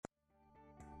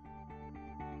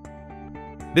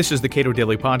This is the Cato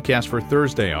Daily Podcast for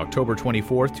Thursday, October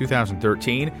 24th,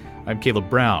 2013. I'm Caleb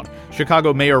Brown.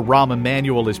 Chicago Mayor Rahm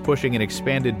Emanuel is pushing an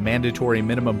expanded mandatory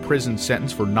minimum prison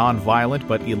sentence for nonviolent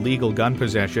but illegal gun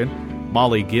possession.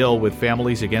 Molly Gill with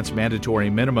Families Against Mandatory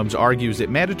Minimums argues that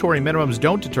mandatory minimums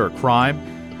don't deter crime.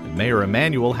 And Mayor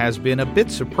Emanuel has been a bit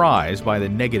surprised by the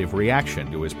negative reaction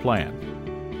to his plan.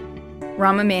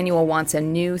 Rahm Emanuel wants a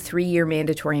new 3-year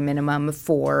mandatory minimum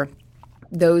for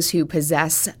those who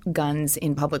possess guns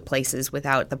in public places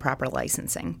without the proper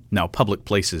licensing. Now, public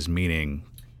places meaning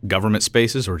government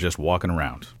spaces or just walking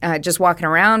around? Just walking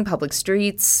around, public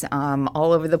streets,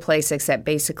 all over the place except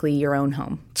basically your own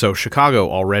home. So Chicago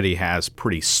already has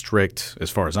pretty strict, as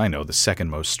far as I know, the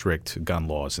second most strict gun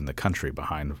laws in the country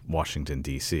behind Washington,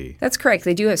 D.C. That's correct.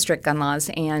 They do have strict gun laws,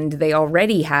 and they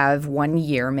already have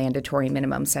 1-year mandatory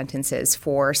minimum sentences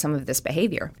for some of this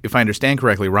behavior. If I understand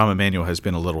correctly, Rahm Emanuel has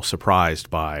been a little surprised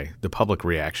by the public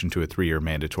reaction to a 3-year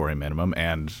mandatory minimum,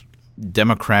 and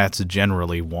Democrats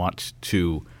generally want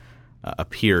to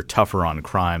appear tougher on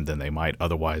crime than they might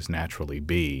otherwise naturally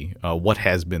be. What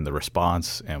has been the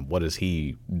response, and what has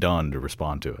he done to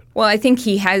respond to it? Well, I think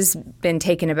he has been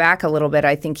taken aback a little bit.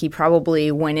 I think he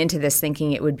probably went into this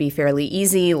thinking it would be fairly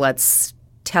easy. Let's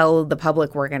tell the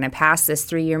public we're going to pass this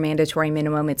 3-year mandatory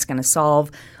minimum. It's going to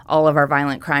solve all of our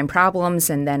violent crime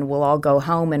problems, and then we'll all go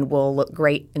home and we'll look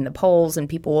great in the polls and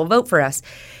people will vote for us.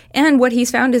 And what he's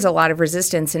found is a lot of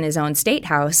resistance in his own state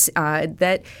house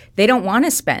that they don't want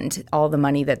to spend all the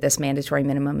money that this mandatory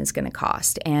minimum is going to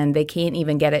cost, and they can't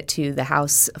even get it to the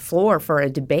House floor for a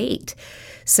debate.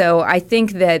 So I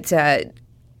think that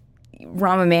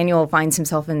Rahm Emanuel finds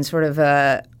himself in sort of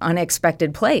an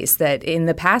unexpected place, that in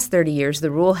the past 30 years,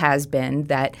 the rule has been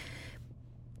that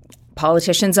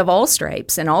politicians of all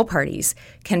stripes and all parties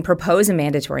can propose a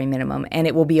mandatory minimum, and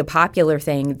it will be a popular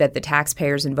thing that the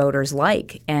taxpayers and voters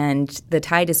like. And the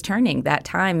tide is turning. That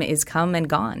time is come and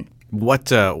gone.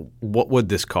 What would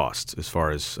this cost as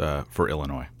far as for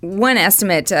Illinois? One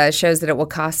estimate shows that it will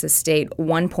cost the state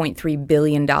 $1.3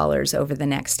 billion over the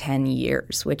next 10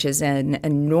 years, which is an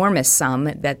enormous sum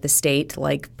that the state,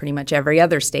 like pretty much every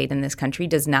other state in this country,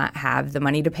 does not have the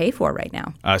money to pay for right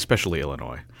now. Especially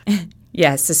Illinois.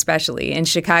 Yes, especially. In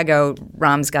Chicago,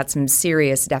 Rahm's got some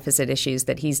serious deficit issues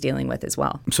that he's dealing with as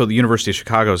well. So the University of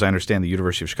Chicago, as I understand, the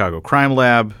University of Chicago Crime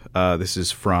Lab, this is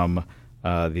from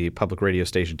the public radio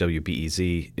station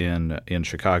WBEZ in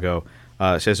Chicago.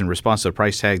 Says in response to the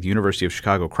price tag, the University of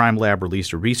Chicago Crime Lab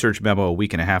released a research memo a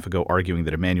week and a half ago arguing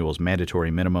that Emanuel's mandatory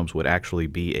minimums would actually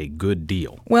be a good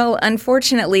deal. Well,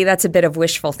 unfortunately, that's a bit of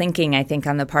wishful thinking, I think,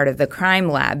 on the part of the crime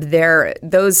lab.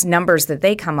 Those numbers that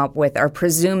they come up with are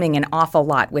presuming an awful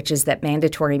lot, which is that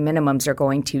mandatory minimums are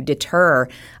going to deter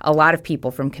a lot of people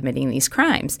from committing these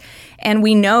crimes. And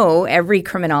we know, every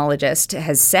criminologist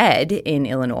has said in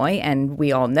Illinois, and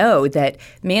we all know, that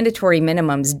mandatory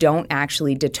minimums don't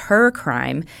actually deter crime.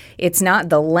 It's not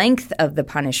the length of the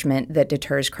punishment that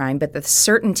deters crime, but the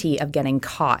certainty of getting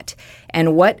caught.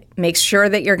 And what makes sure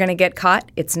that you're going to get caught?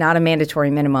 It's not a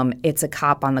mandatory minimum. It's a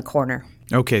cop on the corner.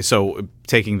 Okay, so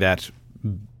taking that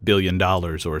 $1 billion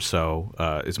or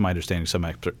so, is my understanding some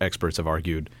experts have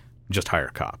argued, just hire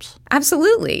cops.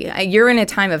 Absolutely. You're in a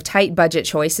time of tight budget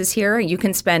choices here. You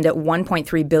can spend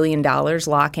 $1.3 billion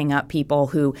locking up people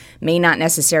who may not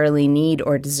necessarily need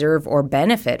or deserve or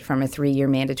benefit from a 3-year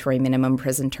mandatory minimum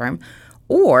prison term.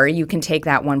 Or you can take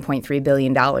that $1.3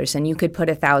 billion and you could put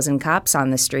 1,000 cops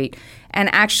on the street and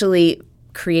actually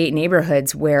create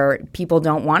neighborhoods where people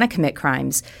don't want to commit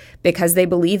crimes because they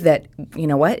believe that, you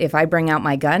know what, if I bring out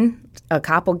my gun, a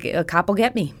cop will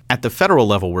get me. At the federal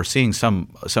level, we're seeing some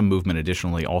movement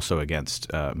additionally also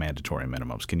against mandatory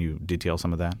minimums. Can you detail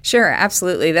some of that? Sure,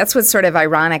 absolutely. That's what's sort of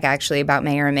ironic, actually, about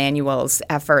Mayor Emanuel's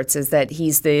efforts is that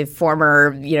he's the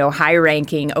former,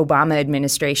 high-ranking Obama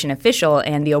administration official,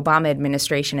 and the Obama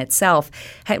administration itself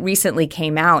recently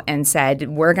came out and said,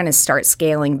 we're going to start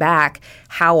scaling back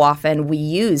how often we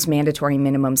use mandatory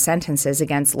minimum sentences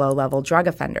against low-level drug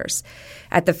offenders.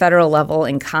 At the federal level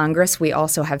in Congress, we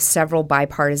also have several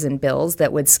bipartisan bills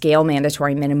that would scale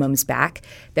mandatory minimums back,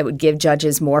 that would give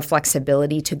judges more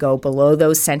flexibility to go below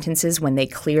those sentences when they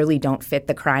clearly don't fit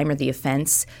the crime or the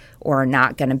offense or are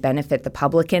not going to benefit the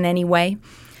public in any way.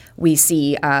 We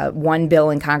see one bill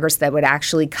in Congress that would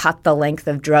actually cut the length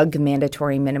of drug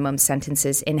mandatory minimum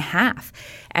sentences in half.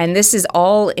 And this is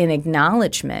all in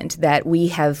acknowledgement that we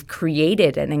have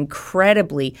created an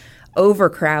incredibly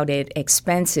overcrowded,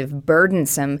 expensive,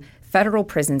 burdensome federal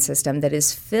prison system that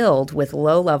is filled with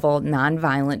low-level,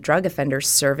 nonviolent drug offenders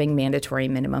serving mandatory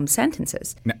minimum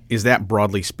sentences. Now, is that,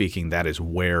 broadly speaking, that is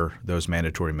where those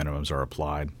mandatory minimums are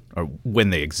applied, or when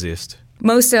they exist?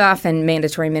 Most often,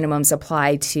 mandatory minimums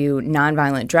apply to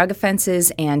nonviolent drug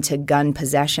offenses and to gun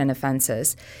possession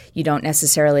offenses. You don't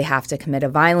necessarily have to commit a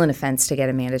violent offense to get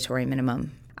a mandatory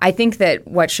minimum. I think that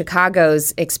what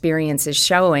Chicago's experience is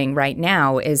showing right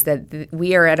now is that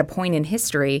we are at a point in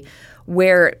history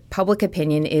where public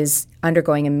opinion is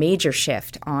undergoing a major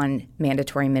shift on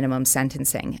mandatory minimum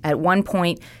sentencing. At one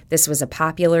point, this was a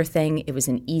popular thing. It was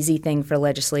an easy thing for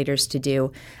legislators to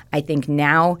do. I think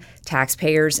now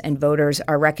taxpayers and voters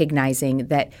are recognizing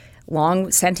that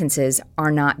long sentences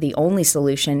are not the only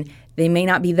solution. They may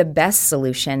not be the best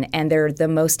solution, and they're the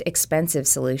most expensive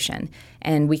solution.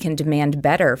 And we can demand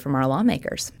better from our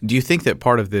lawmakers. Do you think that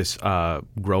part of this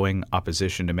growing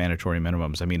opposition to mandatory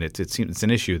minimums, I mean, it's an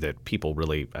issue that people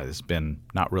really has been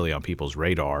not really on people's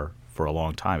radar for a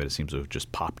long time. It seems to have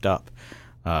just popped up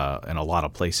in a lot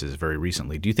of places very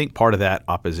recently. Do you think part of that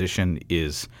opposition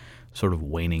is sort of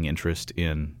waning interest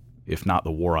in, if not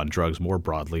the war on drugs more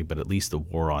broadly, but at least the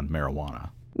war on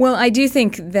marijuana? Well, I do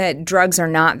think that drugs are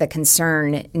not the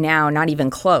concern now, not even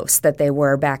close, that they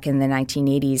were back in the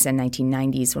 1980s and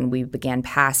 1990s when we began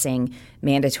passing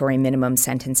mandatory minimum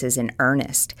sentences in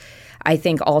earnest. I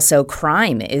think also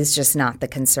crime is just not the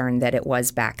concern that it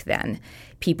was back then.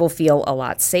 People feel a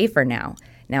lot safer now.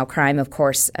 Now, crime, of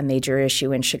course, a major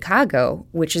issue in Chicago,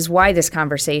 which is why this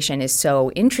conversation is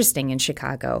so interesting in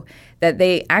Chicago, that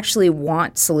they actually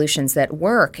want solutions that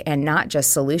work and not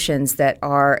just solutions that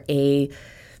are a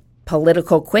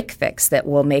political quick fix that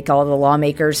will make all the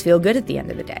lawmakers feel good at the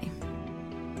end of the day.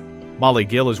 Molly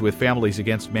Gill is with Families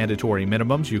Against Mandatory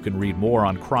Minimums. You can read more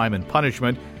on crime and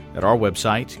punishment at our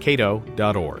website,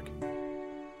 cato.org.